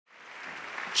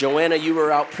Joanna, you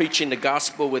were out preaching the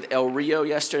gospel with El Rio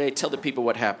yesterday. Tell the people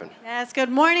what happened. Yes, good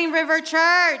morning, River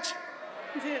Church.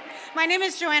 My name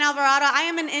is Joanna Alvarado. I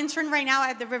am an intern right now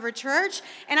at the River Church,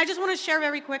 and I just want to share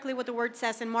very quickly what the word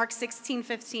says in Mark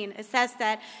 16:15. It says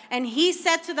that, and he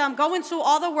said to them, go into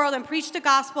all the world and preach the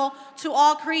gospel to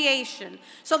all creation.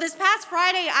 So this past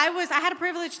Friday, I had a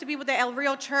privilege to be with the El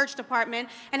Rio Church Department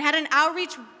and had an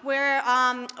outreach where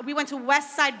we went to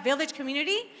Westside Village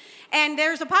community. And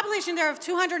there's a population there of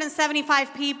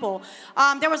 275 people.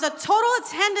 There was a total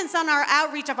attendance on our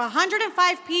outreach of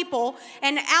 105 people,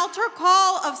 an altar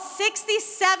call of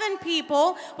 67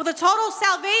 people, with a total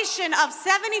salvation of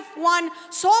 71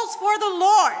 souls for the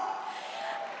Lord.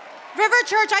 River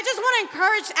Church, I just want to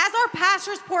encourage, as our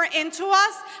pastors pour into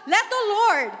us, let the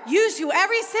Lord use you,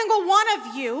 every single one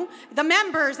of you, the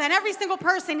members and every single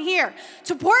person here,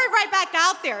 to pour it right back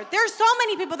out there. There's so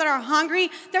many people that are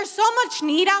hungry. There's so much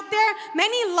need out there.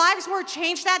 Many lives were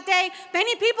changed that day.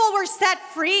 Many people were set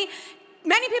free.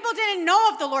 Many people didn't know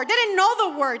of the Lord, didn't know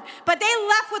the word, but they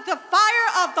left with the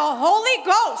fire of the Holy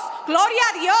Ghost. Gloria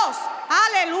a Dios.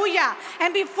 Hallelujah.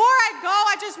 And before I go,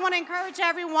 I just want to encourage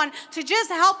everyone to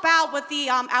just help out with the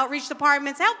outreach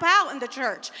departments. Help out in the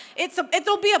church.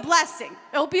 It'll be a blessing.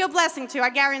 It'll be a blessing too,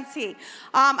 I guarantee.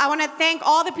 I want to thank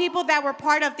all the people that were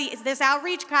part of this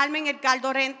outreach, Carmen and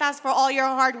Caldorentas, for all your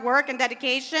hard work and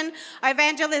dedication.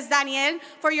 Evangelist Daniel,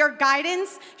 for your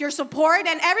guidance, your support,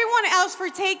 and everyone else for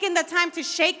taking the time to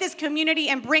shake this community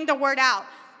and bring the word out.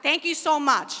 Thank you so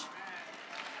much.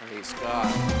 Praise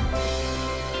God.